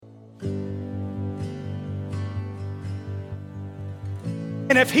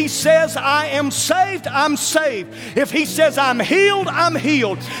And if He says I am saved, I'm saved. If He says I'm healed, I'm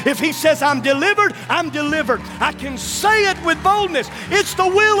healed. If He says I'm delivered, I'm delivered. I can say it with boldness. It's the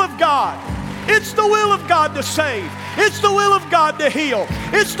will of God. It's the will of God to save. It's the will of God to heal.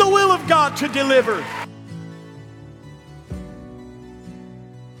 It's the will of God to deliver.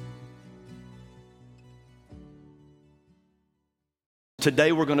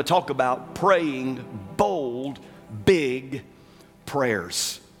 Today we're going to talk about praying bold, big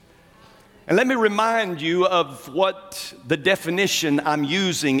prayers. And let me remind you of what the definition I'm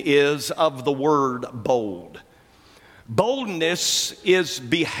using is of the word bold. Boldness is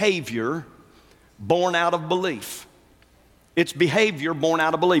behavior born out of belief. It's behavior born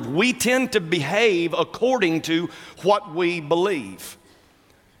out of belief. We tend to behave according to what we believe.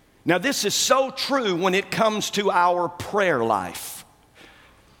 Now, this is so true when it comes to our prayer life.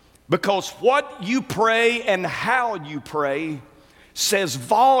 Because what you pray and how you pray says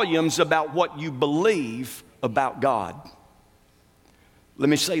volumes about what you believe about God. Let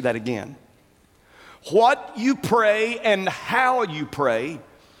me say that again. What you pray and how you pray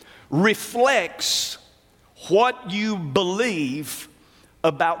reflects what you believe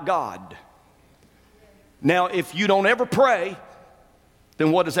about God. Now, if you don't ever pray,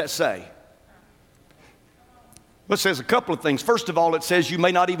 then what does that say? Well, it says a couple of things. First of all, it says you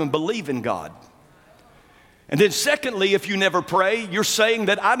may not even believe in God. And then secondly, if you never pray, you're saying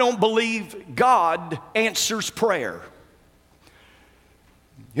that I don't believe God answers prayer.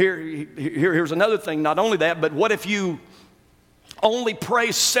 Here's another thing. Not only that, but what if you only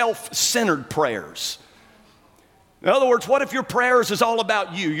pray self-centered prayers? In other words, what if your prayers is all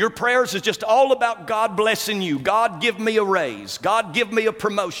about you? Your prayers is just all about God blessing you. God, give me a raise. God, give me a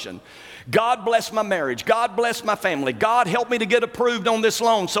promotion. God, bless my marriage. God, bless my family. God, help me to get approved on this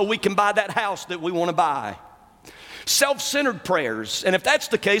loan so we can buy that house that we want to buy. Self-centered prayers. And if that's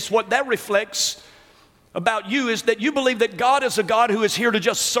the case, what that reflects about you is that you believe that God is a God who is here to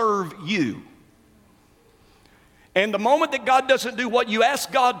just serve you. And the moment that God doesn't do what you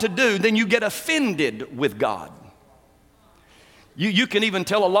ask God to do, then you get offended with God. You can even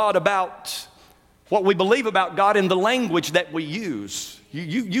tell a lot about what we believe about God in the language that we use.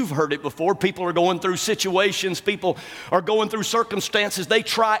 You've heard it before. People are going through situations. People are going through circumstances. They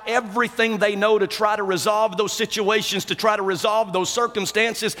try everything they know to try to resolve those situations, to try to resolve those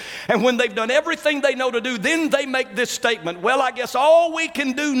circumstances. And when they've done everything they know to do, then they make this statement, well, I guess all we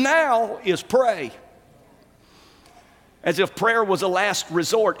can do now is pray. As if prayer was a last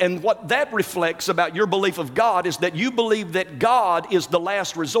resort. And what that reflects about your belief of God is that you believe that God is the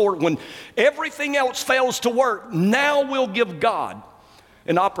last resort. When everything else fails to work, now we'll give God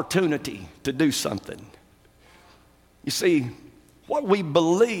an opportunity to do something. You see, what we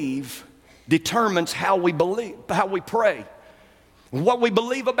believe determines how we pray. What we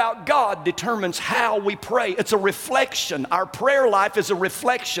believe about God determines how we pray. It's a reflection. Our prayer life is a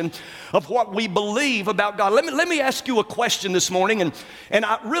reflection of what we believe about God. Let me ask you a question this morning, and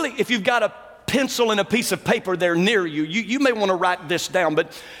I really, if you've got a pencil and a piece of paper there near you, you may want to write this down,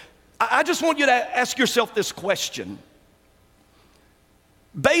 but I just want you to ask yourself this question.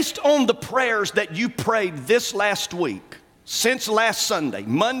 Based on the prayers that you prayed this last week, since last Sunday,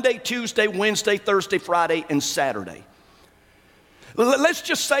 Monday, Tuesday, Wednesday, Thursday, Friday, and Saturday, let's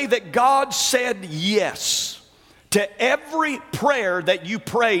just say that God said yes to every prayer that you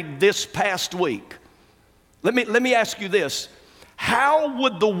prayed this past week. Let me ask you this. How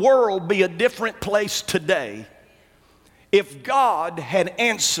would the world be a different place today if God had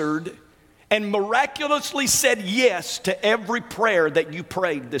answered and miraculously said yes to every prayer that you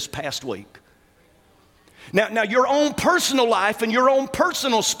prayed this past week? Now, your own personal life and your own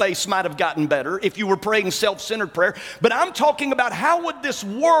personal space might have gotten better if you were praying self-centered prayer, but I'm talking about how would this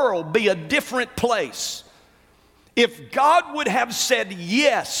world be a different place if God would have said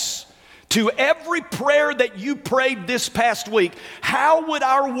yes to every prayer that you prayed this past week. How would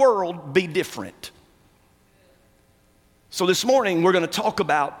our world be different? So this morning we're going to talk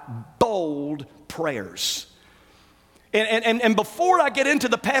about bold prayers. And before I get into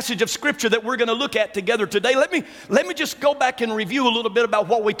the passage of Scripture that we're going to look at together today, let me just go back and review a little bit about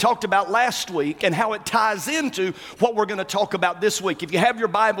what we talked about last week and how it ties into what we're going to talk about this week. If you have your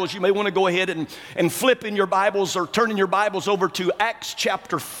Bibles, you may want to go ahead and flip in your Bibles or turn in your Bibles over to Acts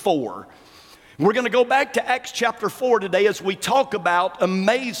chapter 4. We're going to go back to Acts chapter 4 today as we talk about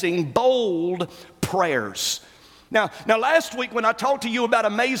amazing, bold prayers. Now last week when I talked to you about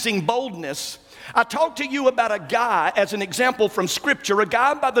amazing boldness, I talked to you about a guy as an example from Scripture, a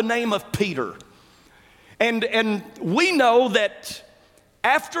guy by the name of Peter. And we know that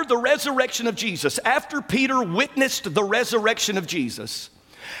after the resurrection of Jesus, after Peter witnessed the resurrection of Jesus,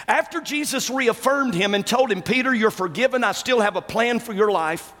 After Jesus reaffirmed him and told him, Peter, you're forgiven. I still have a plan for your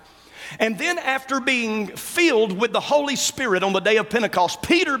life. And then after being filled with the Holy Spirit on the day of Pentecost,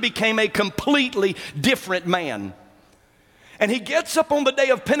 Peter became a completely different man. And he gets up on the day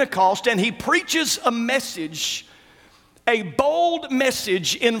of Pentecost and he preaches a message, a bold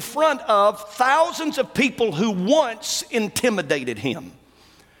message in front of thousands of people who once intimidated him.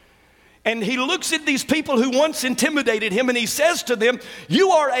 And he looks at these people who once intimidated him and he says to them,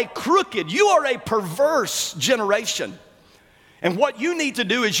 you are a crooked, you are a perverse generation. And what you need to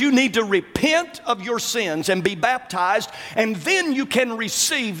do is you need to repent of your sins and be baptized, and then you can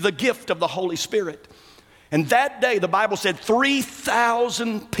receive the gift of the Holy Spirit. And that day, the Bible said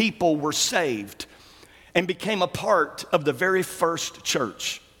 3,000 people were saved and became a part of the very first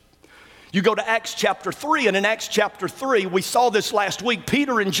church. You go to Acts chapter 3, and in Acts chapter 3, we saw this last week,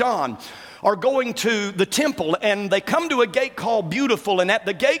 Peter and John are going to the temple, and they come to a gate called Beautiful, and at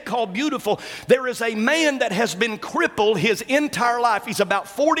the gate called Beautiful, there is a man that has been crippled his entire life. He's about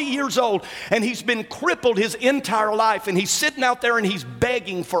 40 years old, and he's been crippled his entire life, and he's sitting out there and he's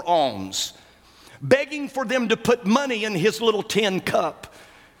begging for alms, begging for them to put money in his little tin cup.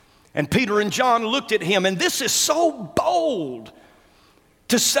 And Peter and John looked at him, and this is so bold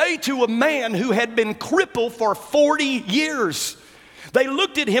to say to a man who had been crippled for 40 years. They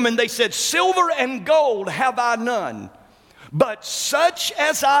looked at him and they said, silver and gold have I none, but such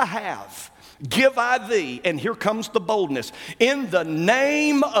as I have give I thee. And here comes the boldness. In the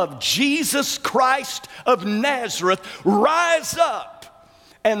name of Jesus Christ of Nazareth, rise up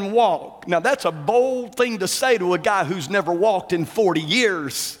and walk. Now that's a bold thing to say to a guy who's never walked in 40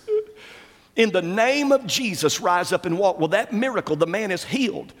 years. In the name of Jesus, rise up and walk. Well, that miracle, the man is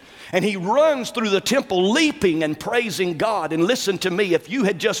healed. And he runs through the temple leaping and praising God. And listen to me, if you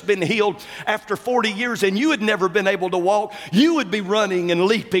had just been healed after 40 years and you had never been able to walk, you would be running and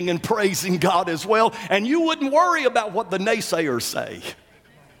leaping and praising God as well. And you wouldn't worry about what the naysayers say.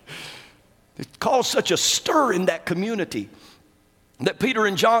 It caused such a stir in that community that Peter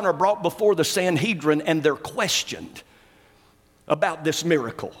and John are brought before the Sanhedrin and they're questioned about this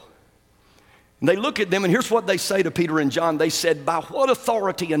miracle. And they look at them, and here's what they say to Peter and John. They said, by what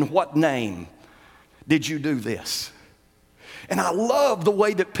authority and what name did you do this? And I love the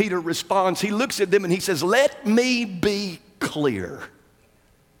way that Peter responds. He looks at them and he says, let me be clear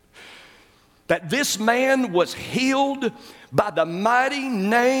that this man was healed by the mighty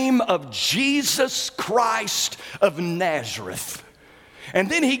name of Jesus Christ of Nazareth.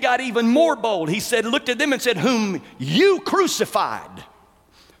 And then he got even more bold. He said, looked at them and said, whom you crucified,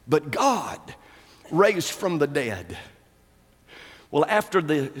 but God raised from the dead. Well, after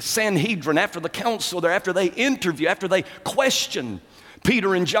the Sanhedrin, after the council there, after they interview, after they question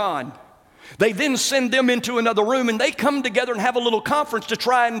Peter and John, they then send them into another room and they come together and have a little conference to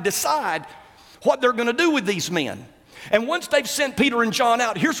try and decide what they're going to do with these men. And once they've sent Peter and John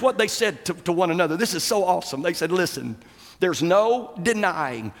out, here's what they said to one another. This is so awesome. They said, listen, there's no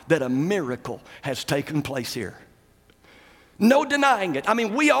denying that a miracle has taken place here. No denying it. I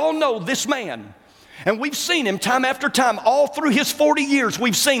mean, we all know this man. And we've seen him time after time, all through his 40 years,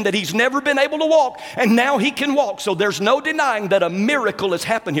 we've seen that he's never been able to walk, and now he can walk. So there's no denying that a miracle has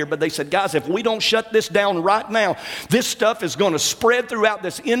happened here. But they said, guys, if we don't shut this down right now, this stuff is going to spread throughout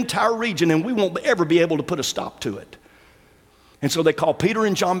this entire region, and we won't ever be able to put a stop to it. And so they call Peter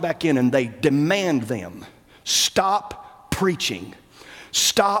and John back in, and they demand them, stop preaching,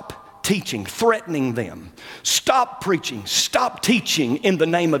 stop teaching, threatening them, stop preaching, stop teaching in the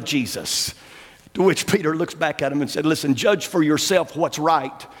name of Jesus. To which Peter looks back at him and said, listen, judge for yourself what's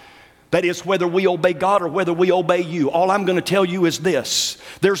right. That is, whether we obey God or whether we obey you. All I'm going to tell you is this.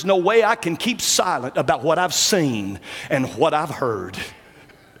 There's no way I can keep silent about what I've seen and what I've heard.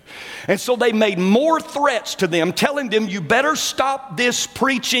 And so they made more threats to them, telling them, you better stop this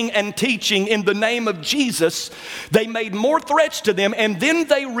preaching and teaching in the name of Jesus. They made more threats to them, and then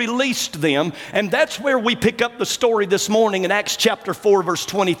they released them. And that's where we pick up the story this morning in Acts chapter 4, verse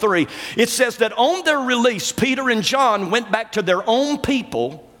 23. It says that on their release, Peter and John went back to their own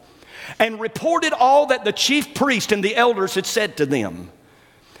people and reported all that the chief priest and the elders had said to them.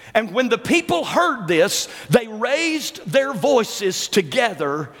 And when the people heard this, they raised their voices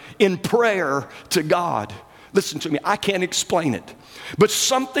together in prayer to God. Listen to me, I can't explain it, but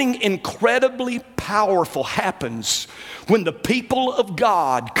something incredibly powerful happens when the people of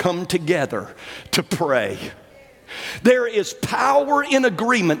God come together to pray. There is power in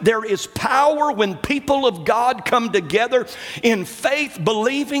agreement. There is power when people of God come together in faith,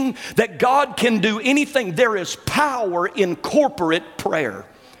 believing that God can do anything. There is power in corporate prayer.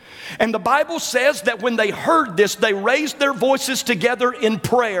 And the Bible says that when they heard this, they raised their voices together in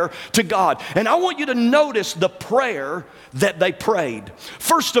prayer to God. And I want you to notice the prayer that they prayed.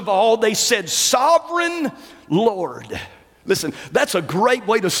 First of all, they said, Sovereign Lord. Listen, that's a great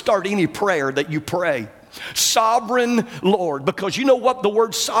way to start any prayer that you pray. Sovereign Lord. Because you know what the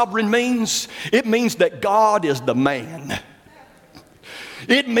word sovereign means? It means that God is the man.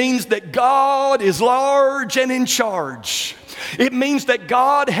 It means that God is large and in charge. It means that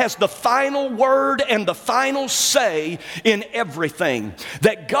God has the final word and the final say in everything.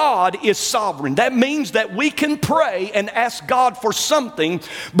 That God is sovereign. That means that we can pray and ask God for something,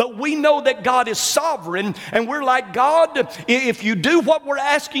 but we know that God is sovereign, and we're like, God, if you do what we're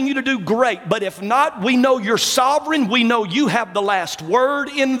asking you to do, great. But if not, we know you're sovereign. We know you have the last word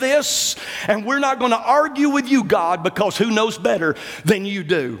in this, and we're not going to argue with you, God, because who knows better than you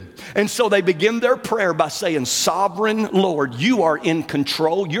do? And so they begin their prayer by saying, Sovereign Lord, you are in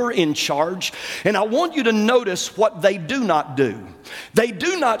control, you're in charge. And I want you to notice what they do not do. They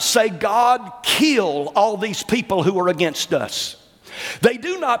do not say, God, kill all these people who are against us. They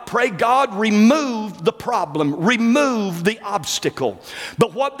do not pray, God, remove the problem, remove the obstacle.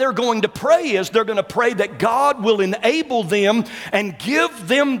 But what they're going to pray is they're going to pray that God will enable them and give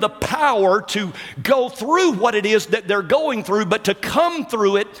them the power to go through what it is that they're going through, but to come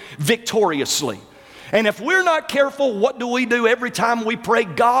through it victoriously. And if we're not careful, what do we do every time we pray?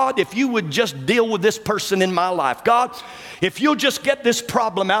 God, if you would just deal with this person in my life. God, if you'll just get this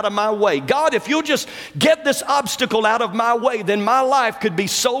problem out of my way. God, if you'll just get this obstacle out of my way, then my life could be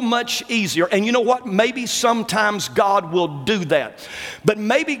so much easier. And you know what? Maybe sometimes God will do that. But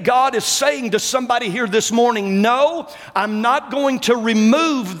maybe God is saying to somebody here this morning, no, I'm not going to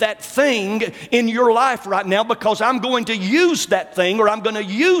remove that thing in your life right now, because I'm going to use that thing, or I'm going to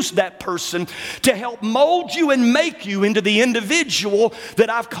use that person to help mold you and make you into the individual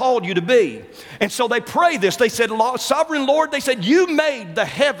that I've called you to be. And so they pray this. They said, Sovereign Lord, they said, you made the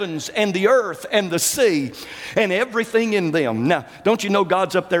heavens and the earth and the sea and everything in them. Now, don't you know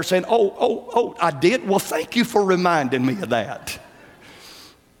God's up there saying, oh, I did? Well, thank you for reminding me of that.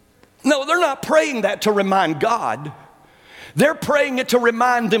 No, they're not praying that to remind God. They're praying it to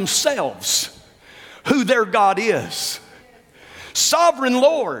remind themselves who their God is. Sovereign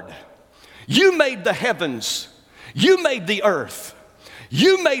Lord, you made the heavens, you made the earth,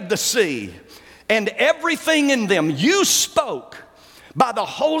 you made the sea, and everything in them. You spoke by the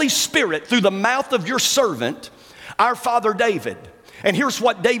Holy Spirit through the mouth of your servant, our father David. And here's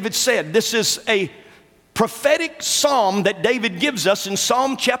what David said. This is a prophetic psalm that David gives us in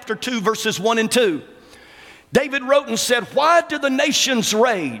Psalm chapter 2, verses 1 and 2. David wrote and said, why do the nations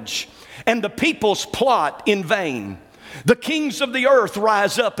rage and the peoples plot in vain? The kings of the earth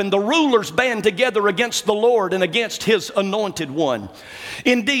rise up, and the rulers band together against the Lord and against his anointed one.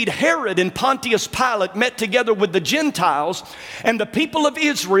 Indeed, Herod and Pontius Pilate met together with the Gentiles and the people of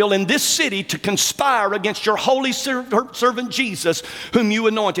Israel in this city to conspire against your holy servant Jesus, whom you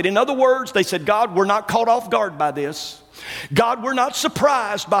anointed. In other words, they said, God, we're not caught off guard by this. God, we're not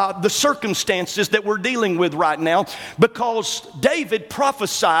surprised by the circumstances that we're dealing with right now, because David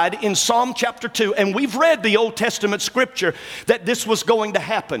prophesied in Psalm chapter 2, and we've read the Old Testament scripture, that this was going to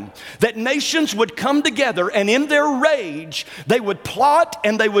happen. That nations would come together, and in their rage, they would plot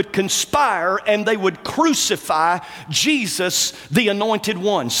and they would conspire and they would crucify Jesus, the anointed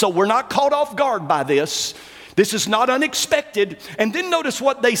one. So we're not caught off guard by this. This is not unexpected. And then notice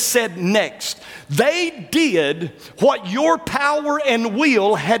what they said next. They did what your power and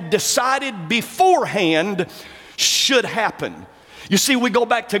will had decided beforehand should happen. You see, we go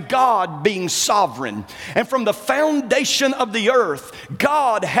back to God being sovereign. And from the foundation of the earth,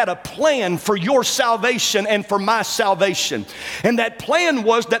 God had a plan for your salvation and for my salvation. And that plan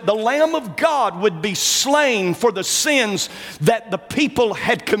was that the Lamb of God would be slain for the sins that the people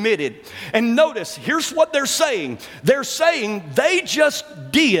had committed. And notice, here's what they're saying. They're saying they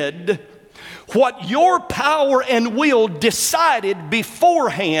just did what your power and will decided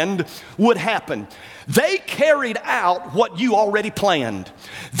beforehand would happen. They carried out what you already planned.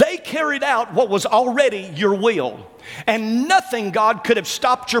 They carried out what was already your will. And nothing, God, could have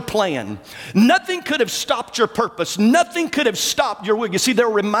stopped your plan. Nothing could have stopped your purpose. Nothing could have stopped your will. You see, they're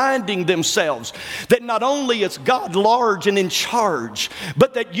reminding themselves that not only is God large and in charge,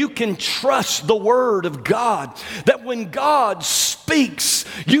 but that you can trust the word of God. That when God speaks,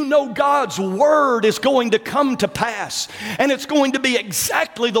 you know God's word is going to come to pass. And it's going to be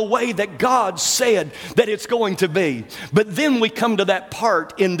exactly the way that God said that it's going to be. But then we come to that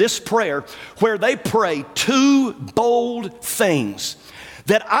part in this prayer where they pray two bold things.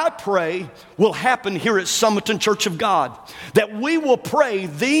 that I pray will happen here at Summerton Church of God. That we will pray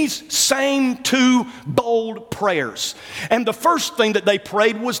these same two bold prayers. And the first thing that they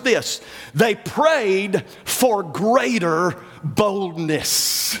prayed was this. They prayed for greater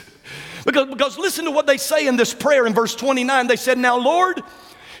boldness. Because listen to what they say in this prayer in verse 29. They said, now Lord,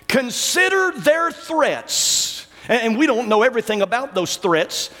 consider their threats. And we don't know everything about those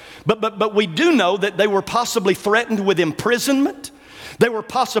threats, but we do know that they were possibly threatened with imprisonment. They were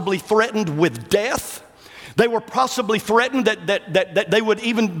possibly threatened with death. They were possibly threatened that they would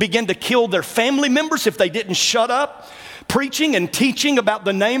even begin to kill their family members if they didn't shut up preaching and teaching about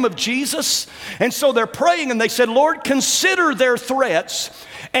the name of Jesus. And so they're praying and they said, Lord, consider their threats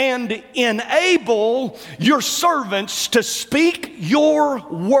and enable your servants to speak your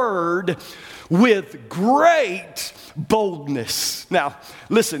word with great boldness. Now,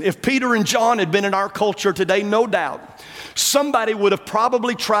 listen, if Peter and John had been in our culture today, no doubt, somebody would have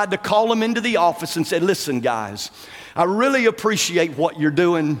probably tried to call them into the office and said, listen, guys, I really appreciate what you're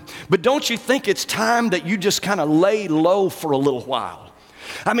doing, but don't you think it's time that you just kind of lay low for a little while?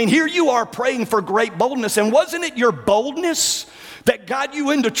 I mean, here you are praying for great boldness, and wasn't it your boldness that got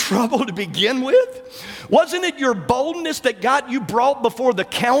you into trouble to begin with? Wasn't it your boldness that got you brought before the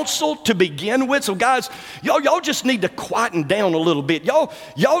council to begin with? So guys, y'all just need to quieten down a little bit.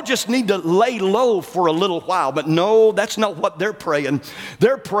 Y'all just need to lay low for a little while. But no, that's not what they're praying.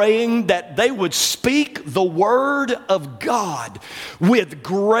 They're praying that they would speak the word of God with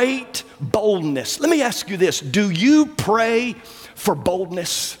great boldness. Let me ask you this. Do you pray for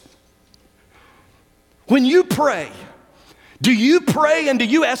boldness? When you pray, do you pray and do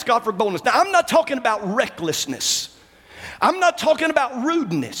you ask God for boldness? Now, I'm not talking about recklessness. I'm not talking about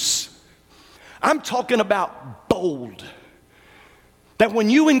rudeness. I'm talking about bold. That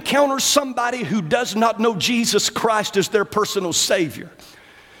when you encounter somebody who does not know Jesus Christ as their personal Savior,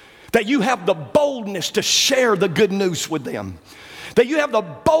 that you have the boldness to share the good news with them. That you have the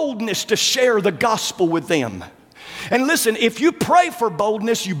boldness to share the gospel with them. And listen, if you pray for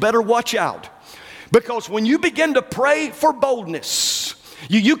boldness, you better watch out. Because when you begin to pray for boldness,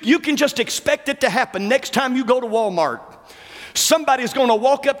 you can just expect it to happen next time you go to Walmart. Somebody's going to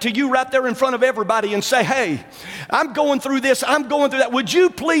walk up to you right there in front of everybody and say, hey, I'm going through this, I'm going through that. Would you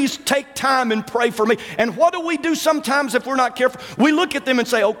please take time and pray for me? And what do we do sometimes if we're not careful? We look at them and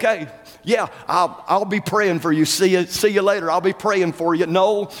say, okay, yeah, I'll be praying for you. See you later. I'll be praying for you.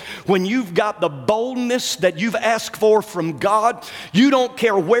 No, when you've got the boldness that you've asked for from God, you don't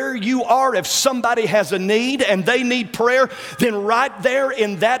care where you are. If somebody has a need and they need prayer, then right there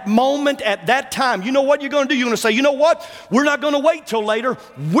in that moment, at that time, you know what you're going to do? You're going to say, you know what? We're not going to wait till later.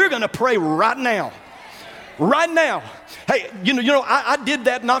 We're going to pray right now. Right now. Hey, you know, I did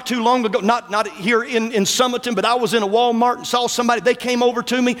that not too long ago, not here in Summerton, but I was in a Walmart and saw somebody. They came over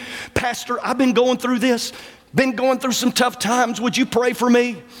to me. Pastor, I've been going through this, been going through some tough times. Would you pray for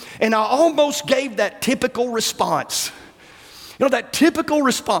me? And I almost gave that typical response. You know, that typical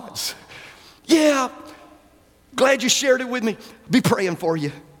response. Yeah, glad you shared it with me. Be praying for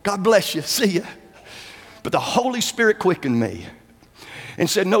you. God bless you. See you. But the Holy Spirit quickened me and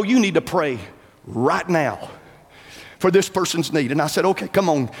said, no, you need to pray right now for this person's need. And I said, okay, come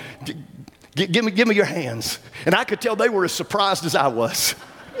on, give me your hands. And I could tell they were as surprised as I was.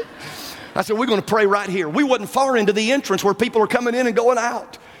 I said, we're going to pray right here. We wasn't far into the entrance where people are coming in and going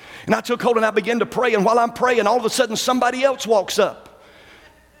out. And I took hold and I began to pray. And while I'm praying, all of a sudden somebody else walks up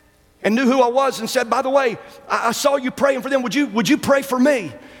and knew who I was and said, by the way, I saw you praying for them. Would you pray for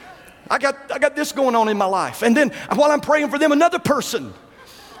me? I got this going on in my life. And then while I'm praying for them, another person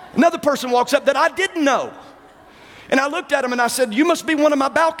walks up that I didn't know. And I looked at him and I said, you must be one of my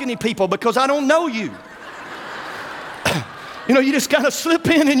balcony people because I don't know you. You know, you just kind of slip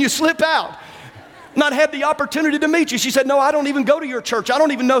in and you slip out. Not had the opportunity to meet you. She said, no, I don't even go to your church. I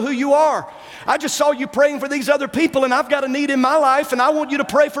don't even know who you are. I just saw you praying for these other people and I've got a need in my life and I want you to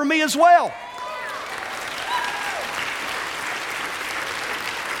pray for me as well.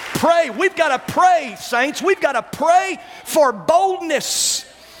 Pray. We've got to pray, saints. We've got to pray for boldness.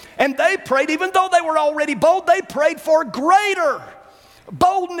 And they prayed, even though they were already bold, they prayed for greater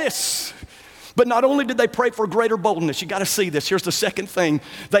boldness. But not only did they pray for greater boldness, you got to see this. Here's the second thing.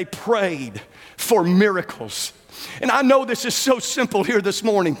 They prayed for miracles. And I know this is so simple here this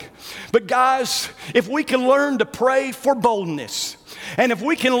morning. But guys, if we can learn to pray for boldness, and if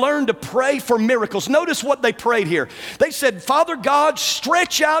we can learn to pray for miracles, notice what they prayed here. They said, Father God,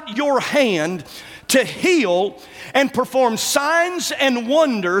 stretch out your hand to heal and perform signs and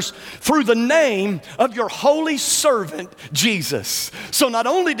wonders through the name of your holy servant, Jesus. So not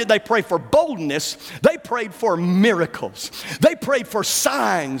only did they pray for boldness, they prayed for miracles. They prayed for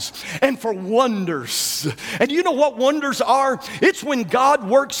signs and for wonders. And you know what wonders are? It's when God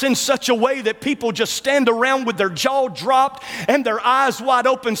works in such a way that people just stand around with their jaw dropped and their eyes wide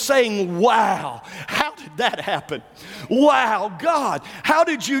open saying, wow, how did that happen? Wow, God, how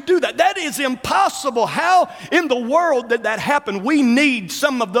did you do that? That is impossible. How in the world did that happen? We need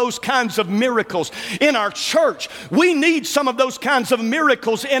some of those kinds of miracles in our church. We need some of those kinds of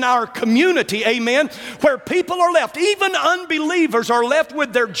miracles in our community, amen, where people are left, even unbelievers are left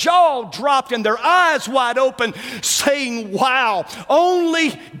with their jaw dropped and their eyes wide open saying, wow,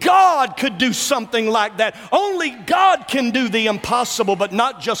 only God could do something like that. Only God can do the impossible, but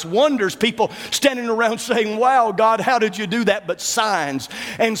not just wonders. People standing around saying, wow, God, how did you do that? But signs.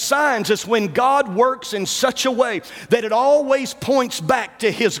 And signs is when God works in such a way that it always points back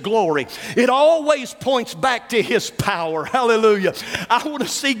to His glory. It always points back to His power. Hallelujah. I want to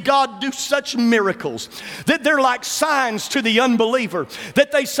see God do such miracles that they're like signs to the unbeliever,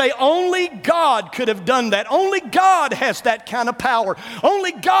 that they say only God could have done that. Only God has that kind of power.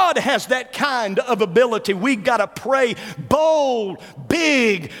 Only God has that kind of ability. We've got to pray bold,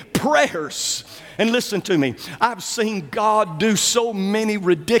 big prayers. And listen to me, I've seen God do so many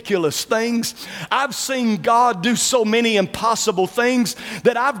ridiculous things. I've seen God do so many impossible things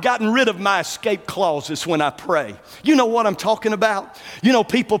that I've gotten rid of my escape clauses when I pray. You know what I'm talking about? You know,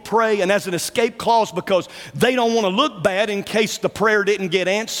 people pray and as an escape clause because they don't want to look bad in case the prayer didn't get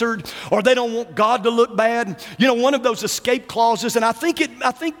answered, or they don't want God to look bad. You know, one of those escape clauses, and I think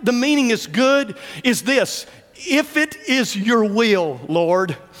the meaning is good, is this: if it is your will,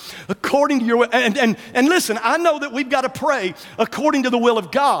 Lord, according to your will. And listen, I know that we've got to pray according to the will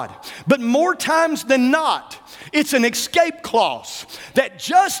of God. But more times than not, it's an escape clause that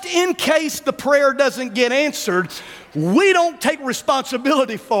just in case the prayer doesn't get answered, we don't take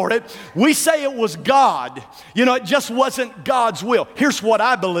responsibility for it. We say it was God. You know, it just wasn't God's will. Here's what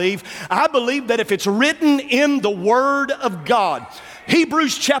I believe. I believe that if it's written in the Word of God,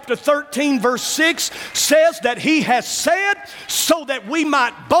 Hebrews chapter 13 verse 6 says that He has said so that we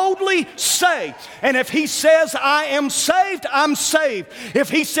might boldly say. And if He says I am saved, I'm saved. If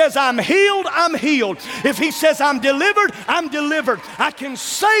He says I'm healed, I'm healed. If He says I'm delivered, I'm delivered. I can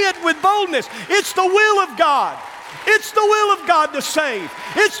say it with boldness. It's the will of God. It's the will of God to save.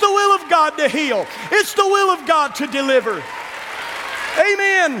 It's the will of God to heal. It's the will of God to deliver.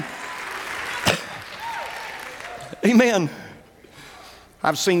 Amen. Amen.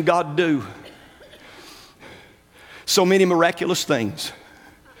 I've seen God do so many miraculous things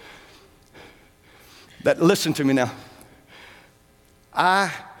that, listen to me now,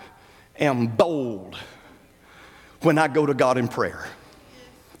 I am bold when I go to God in prayer.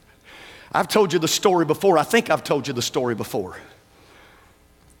 I've told you the story before. I think I've told you the story before.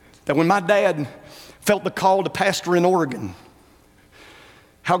 That when my dad felt the call to pastor in Oregon,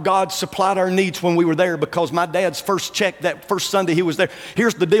 how God supplied our needs when we were there, because my dad's first check that first Sunday he was there.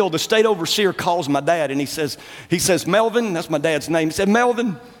 Here's the deal. The state overseer calls my dad and he says, Melvin, that's my dad's name. He said,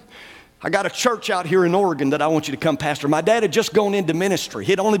 Melvin, I got a church out here in Oregon that I want you to come pastor. My dad had just gone into ministry.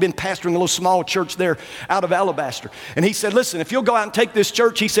 He had only been pastoring a little small church there out of Alabaster. And he said, listen, if you'll go out and take this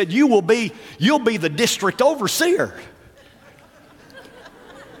church, he said, you'll be the district overseer.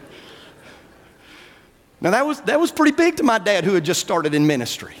 Now that was pretty big to my dad, who had just started in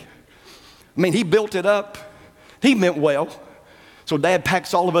ministry. I mean, he built it up. He meant well. So Dad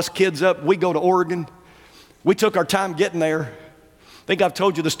packs all of us kids up. We go to Oregon. We took our time getting there. I think I've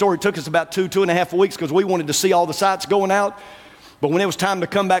told you the story. It took us about 2.5 weeks because we wanted to see all the sites going out. But when it was time to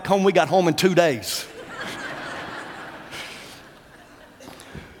come back home, we got home in 2 days.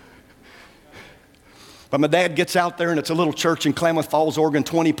 But my dad gets out there, and it's a little church in Klamath Falls, Oregon,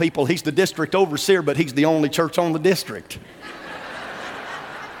 20 people. He's the district overseer, but he's the only church on the district.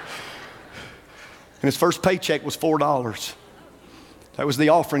 And his first paycheck was $4. That was the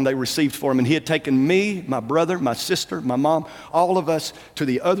offering they received for him. And he had taken me, my brother, my sister, my mom, all of us to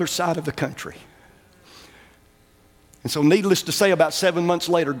the other side of the country. And so needless to say, about 7 months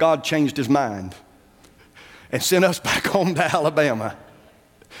later, God changed His mind and sent us back home to Alabama.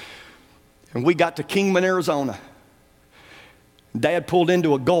 And we got to Kingman, Arizona. Dad pulled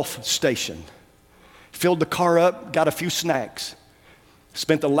into a Gulf station, filled the car up, got a few snacks,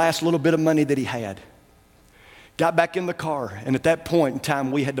 spent the last little bit of money that he had, got back in the car, and at that point in time,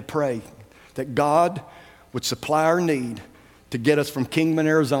 we had to pray that God would supply our need to get us from Kingman,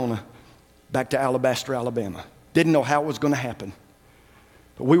 Arizona, back to Alabaster, Alabama. Didn't know how it was going to happen,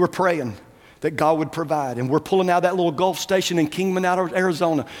 but we were praying that God would provide. And we're pulling out of that little Gulf station in Kingman,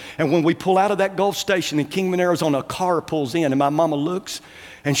 Arizona. And when we pull out of that Gulf station in Kingman, Arizona, a car pulls in, and my mama looks,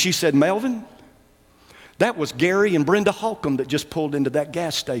 and she said, Melvin, that was Gary and Brenda Holcomb that just pulled into that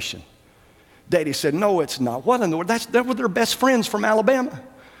gas station. Daddy said, no, it's not. What in the world? They were their best friends from Alabama.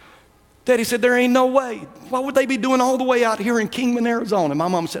 Daddy said, there ain't no way. What would they be doing all the way out here in Kingman, Arizona? My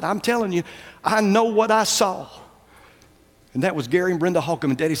mom said, I'm telling you, I know what I saw. And that was Gary and Brenda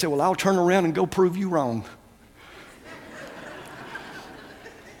Holcomb. And Daddy said, well, I'll turn around and go prove you wrong.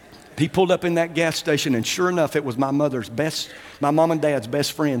 He pulled up in that gas station, and sure enough, it was my mom and dad's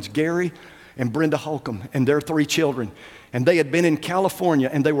best friends, Gary and Brenda Holcomb, and their 3 children. And they had been in California,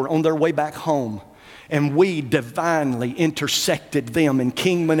 and they were on their way back home. And we divinely intersected them in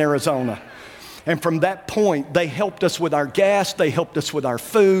Kingman, Arizona. And from that point, they helped us with our gas, they helped us with our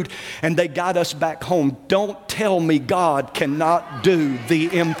food, and they got us back home. Don't tell me God cannot do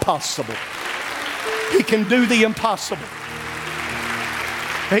the impossible. He can do the impossible.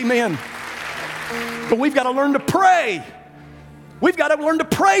 Amen. But we've got to learn to pray. We've got to learn to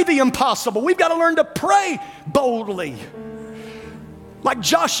pray the impossible. We've got to learn to pray boldly. Like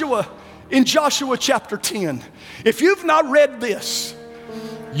Joshua in Joshua chapter 10. If you've not read this,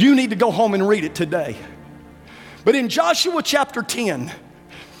 you need to go home and read it today. But in Joshua chapter 10,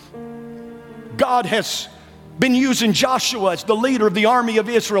 God has been using Joshua as the leader of the army of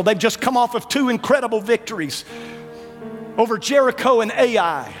Israel. They've just come off of 2 incredible victories over Jericho and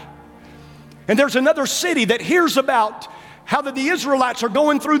Ai. And there's another city that hears about how that the Israelites are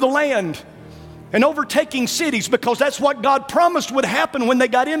going through the land and overtaking cities, because that's what God promised would happen when they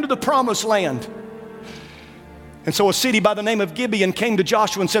got into the promised land. And so a city by the name of Gibeon came to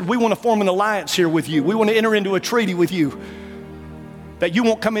Joshua and said, we want to form an alliance here with you. We want to enter into a treaty with you that you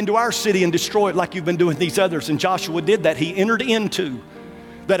won't come into our city and destroy it like you've been doing these others. And Joshua did that. He entered into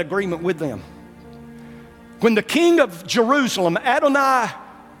that agreement with them. When the king of Jerusalem,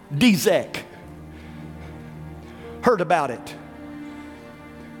 Adoni-Bezek, heard about it,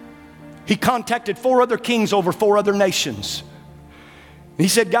 he contacted 4 other kings over 4 other nations. And he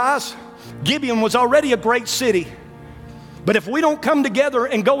said, guys, Gibeon was already a great city, but if we don't come together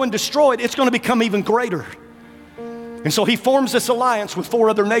and go and destroy it, it's going to become even greater. And so he forms this alliance with 4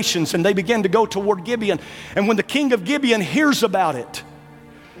 other nations, and they begin to go toward Gibeon. And when the king of Gibeon hears about it,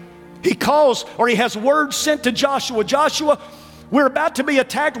 he has word sent to Joshua. Joshua, we're about to be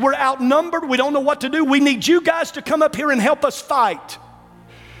attacked. We're outnumbered. We don't know what to do. We need you guys to come up here and help us fight.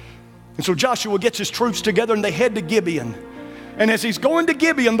 And so Joshua gets his troops together, and they head to Gibeon. And as he's going to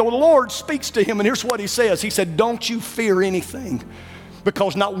Gibeon, the Lord speaks to him, and here's what he says. He said, don't you fear anything,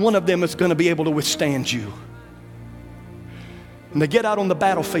 because not one of them is going to be able to withstand you. And they get out on the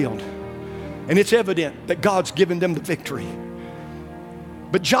battlefield, and it's evident that God's given them the victory.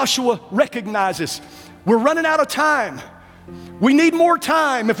 But Joshua recognizes, we're running out of time. We need more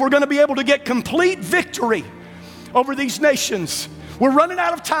time if we're going to be able to get complete victory over these nations. We're running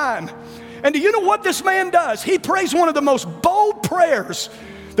out of time. And do you know what this man does? He prays one of the most bold prayers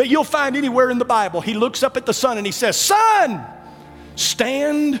that you'll find anywhere in the Bible. He looks up at the sun and he says, sun,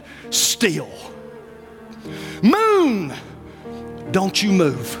 stand still. Moon, don't you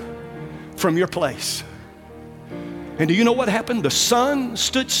move from your place. And do you know what happened? The sun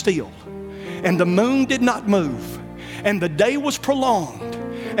stood still, and the moon did not move, and the day was prolonged,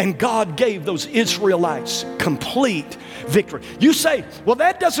 and God gave those Israelites complete victory. You say, well,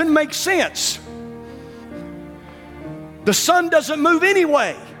 that doesn't make sense. The sun doesn't move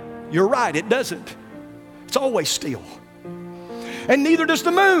anyway. You're right, it doesn't. It's always still. And neither does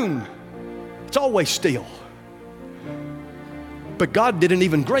the moon. It's always still. But God did an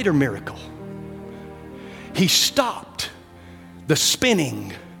even greater miracle. He stopped the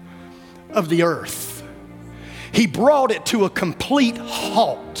spinning of the earth. He brought it to a complete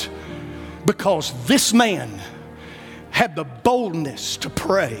halt because this man had the boldness to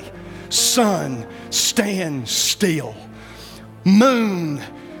pray, sun, stand still. Moon,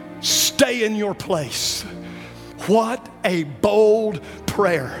 stay in your place. What a bold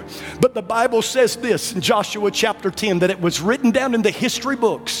prayer. But the Bible says this in Joshua chapter 10, that it was written down in the history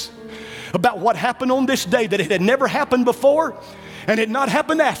books about what happened on this day, that it had never happened before and had not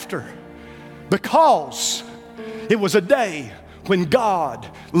happened after, because it was a day when God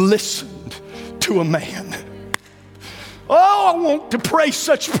listened to a man. Oh, I want to pray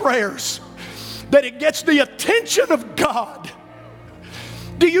such prayers that it gets the attention of God.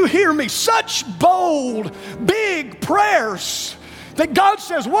 Do you hear me? Such bold, big prayers that God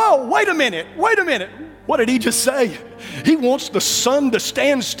says, whoa, wait a minute. What did he just say? He wants the sun to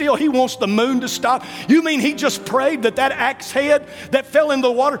stand still. He wants the moon to stop. You mean he just prayed that that axe head that fell in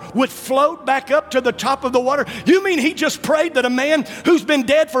the water would float back up to the top of the water? You mean he just prayed that a man who's been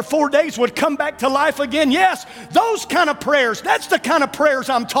dead for 4 days would come back to life again? Yes, those kind of prayers. That's the kind of prayers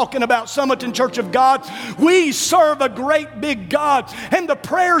I'm talking about, Summerton Church of God. We serve a great big God, and the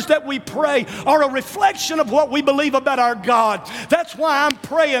prayers that we pray are a reflection of what we believe about our God. That's why I'm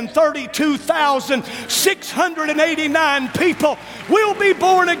praying 32,689 people will be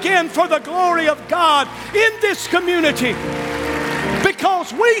born again for the glory of God in this community,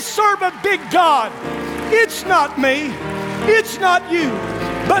 because we serve a big God. It's not me, it's not you,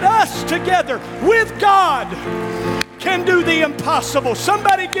 but us together with God can do the impossible.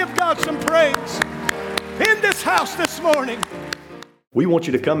 Somebody give God some praise in this house this morning. We want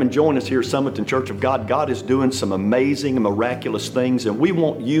you to come and join us here at Summerton Church of God. God is doing some amazing and miraculous things, and we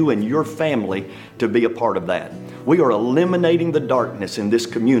want you and your family to be a part of that. We are eliminating the darkness in this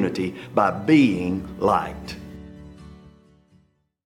community by being light.